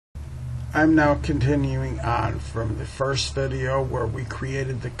I'm now continuing on from the first video where we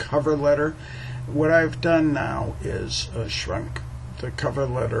created the cover letter. What I've done now is shrunk the cover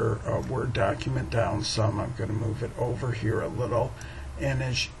letter Word document down some. I'm going to move it over here a little, and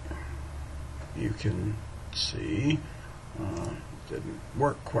as you can see, didn't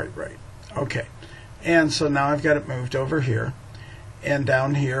work quite right. Okay, and so now I've got it moved over here. And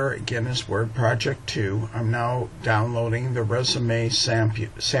down here again is Word Project 2. I'm now downloading the resume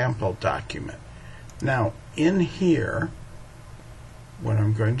sample document. Now in here, what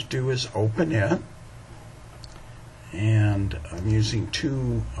I'm going to do is open it, and I'm using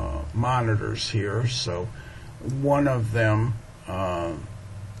two monitors here. So one of them,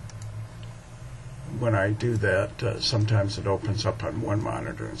 when I do that, sometimes it opens up on one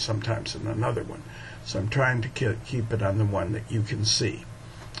monitor and sometimes in another one. So I'm trying to keep it on the one that you can see.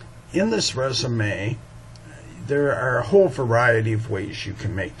 In this resume, there are a whole variety of ways you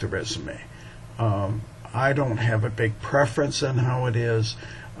can make the resume. I don't have a big preference on how it is.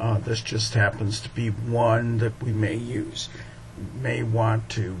 This just happens to be one that we may use. You may want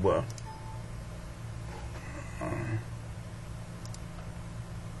to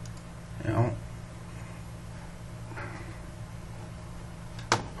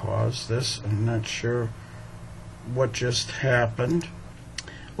pause this. I'm not sure what just happened.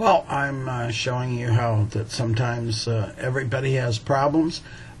 Well, I'm showing you how that sometimes everybody has problems.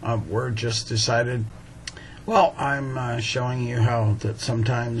 Word just decided. Well, I'm showing you how that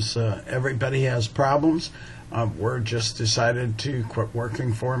sometimes everybody has problems. Word just decided to quit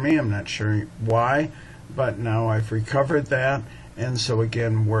working for me. I'm not sure why, but now I've recovered that. And so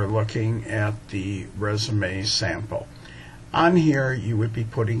again, we're looking at the resume sample. On here, you would be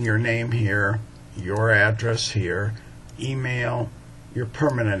putting your name here, your address here, email, your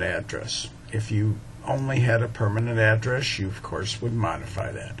permanent address. If you only had a permanent address, you of course would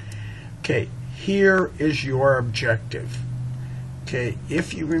modify that. Okay, here is your objective. Okay,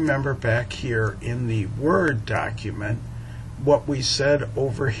 if you remember back here in the Word document, what we said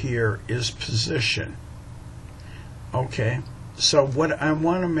over here is position. Okay, so what I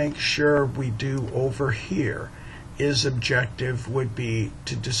want to make sure we do over here is objective would be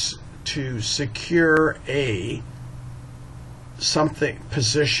to secure a something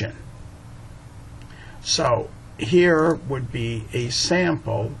position. So here would be a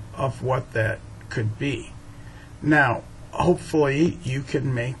sample of what that could be. Now hopefully you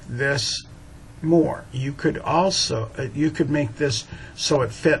can make this more. You could also you could make this so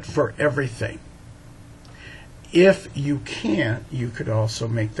it fit for everything. If you can't, you could also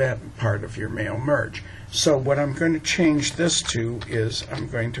make that part of your mail merge. So what I'm going to change this to is I'm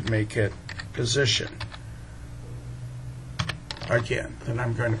going to make it position. Again, that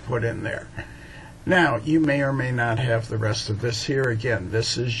I'm going to put in there. Now, you may or may not have the rest of this here. Again,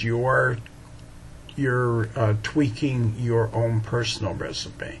 this is your tweaking your own personal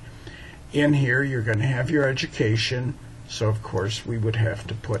resume. In here, you're going to have your education. So, of course, we would have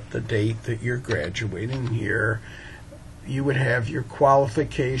to put the date that you're graduating here. You would have your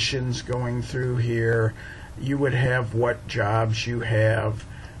qualifications going through here. You would have what jobs you have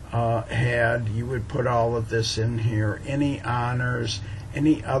had. You would put all of this in here. Any honors,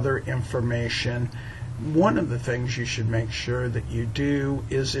 any other information. One of the things you should make sure that you do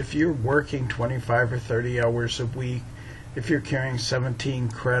is if you're working 25 or 30 hours a week, if you're carrying 17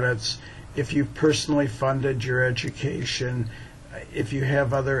 credits, if you've personally funded your education, if you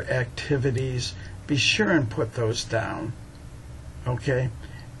have other activities, be sure and put those down. Okay?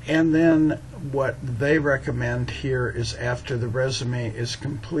 And then what they recommend here is after the resume is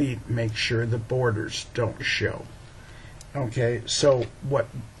complete, make sure the borders don't show. Okay? So what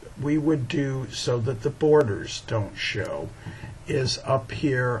we would do so that the borders don't show is up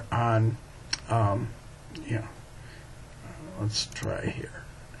here on, let's try here.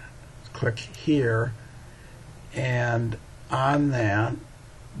 Click here, and on that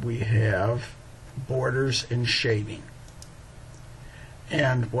we have borders and shading.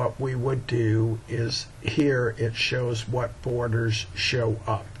 And what we would do is here it shows what borders show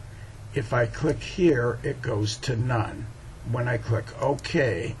up. If I click here, it goes to none. When I click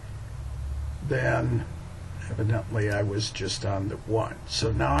OK, then evidently I was just on the one.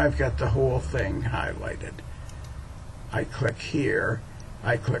 So now I've got the whole thing highlighted. I click here,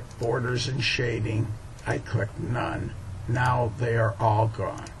 I click borders and shading, I click none. Now they are all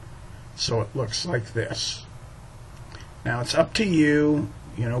gone. So it looks like this. Now it's up to you,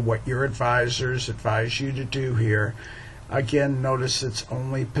 what your advisors advise you to do here. Again, notice it's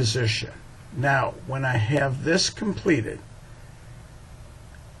only position. Now, when I have this completed,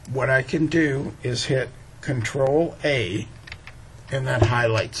 what I can do is hit Control A, and that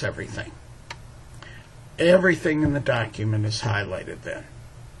highlights everything. everything in the document is highlighted then.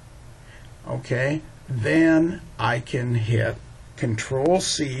 Okay, then I can hit Control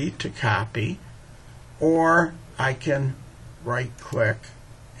C to copy, or I can right click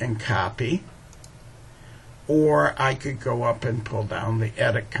and copy, or I could go up and pull down the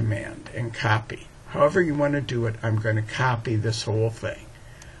edit command and copy. However you want to do it, I'm going to copy this whole thing.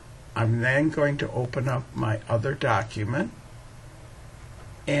 I'm then going to open up my other document,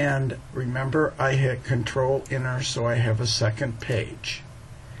 and remember I hit Control Enter so I have a second page.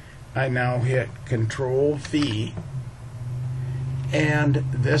 I now hit Control V, and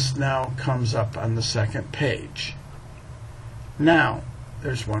this now comes up on the second page. Now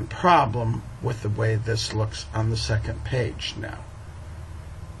there's one problem with the way this looks on the second page now,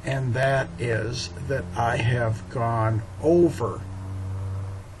 and that is that I have gone over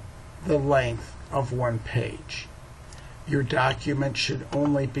the length of one page. Your document should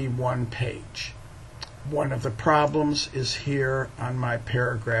only be one page. One of the problems is here on my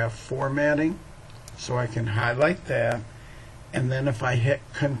paragraph formatting, so I can highlight that, and then if I hit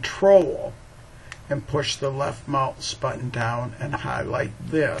Control and push the left mouse button down and highlight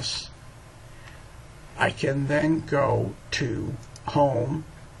this, I can then go to Home,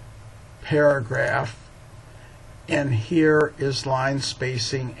 Paragraph, and here is line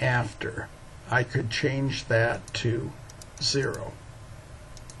spacing after. I could change that to 0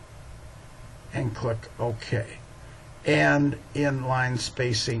 and click OK. And in line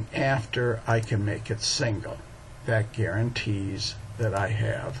spacing after, I can make it single. That guarantees that I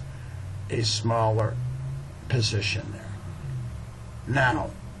have a smaller position there. Now,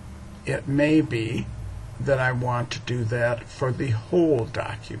 it may be that I want to do that for the whole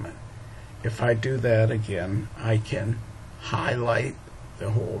document. If I do that again, I can highlight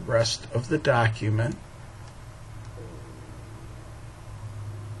the whole rest of the document,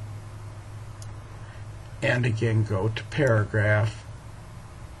 and again go to Paragraph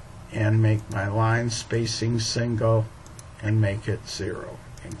and make my line spacing single and make it 0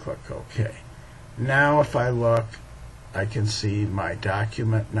 and click OK. Now if I look, I can see my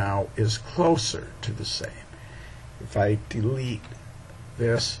document now is closer to the same. If I delete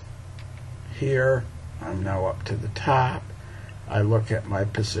this here, I'm now up to the top. I look at my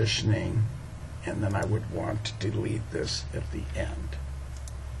positioning, and then I would want to delete this at the end.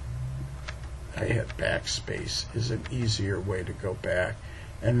 I hit backspace is an easier way to go back,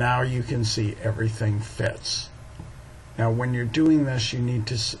 and now you can see everything fits. Now when you're doing this, you need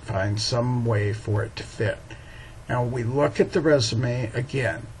to find some way for it to fit. Now we look at the resume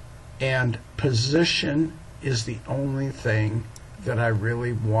again, and position is the only thing that I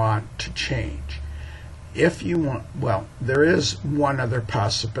really want to change. If you want, well, there is one other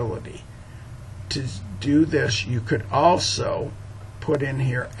possibility. To do this, you could also put in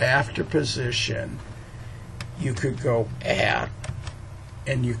here after position, you could go at,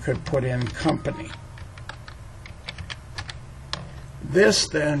 and you could put in company. This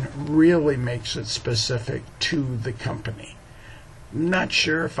then really makes it specific to the company. I'm not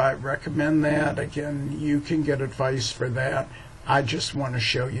sure if I recommend that. Again, you can get advice for that. I just want to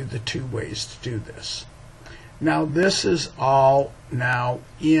show you the two ways to do this. Now this is all now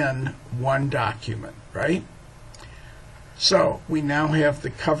in one document, right? So we now have the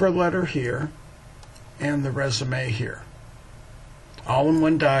cover letter here and the resume here. All in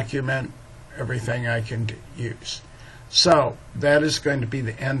one document, everything I can use. So that is going to be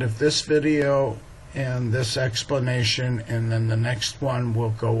the end of this video and this explanation, and then the next one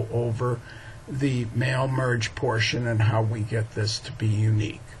will go over the mail merge portion and how we get this to be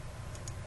unique.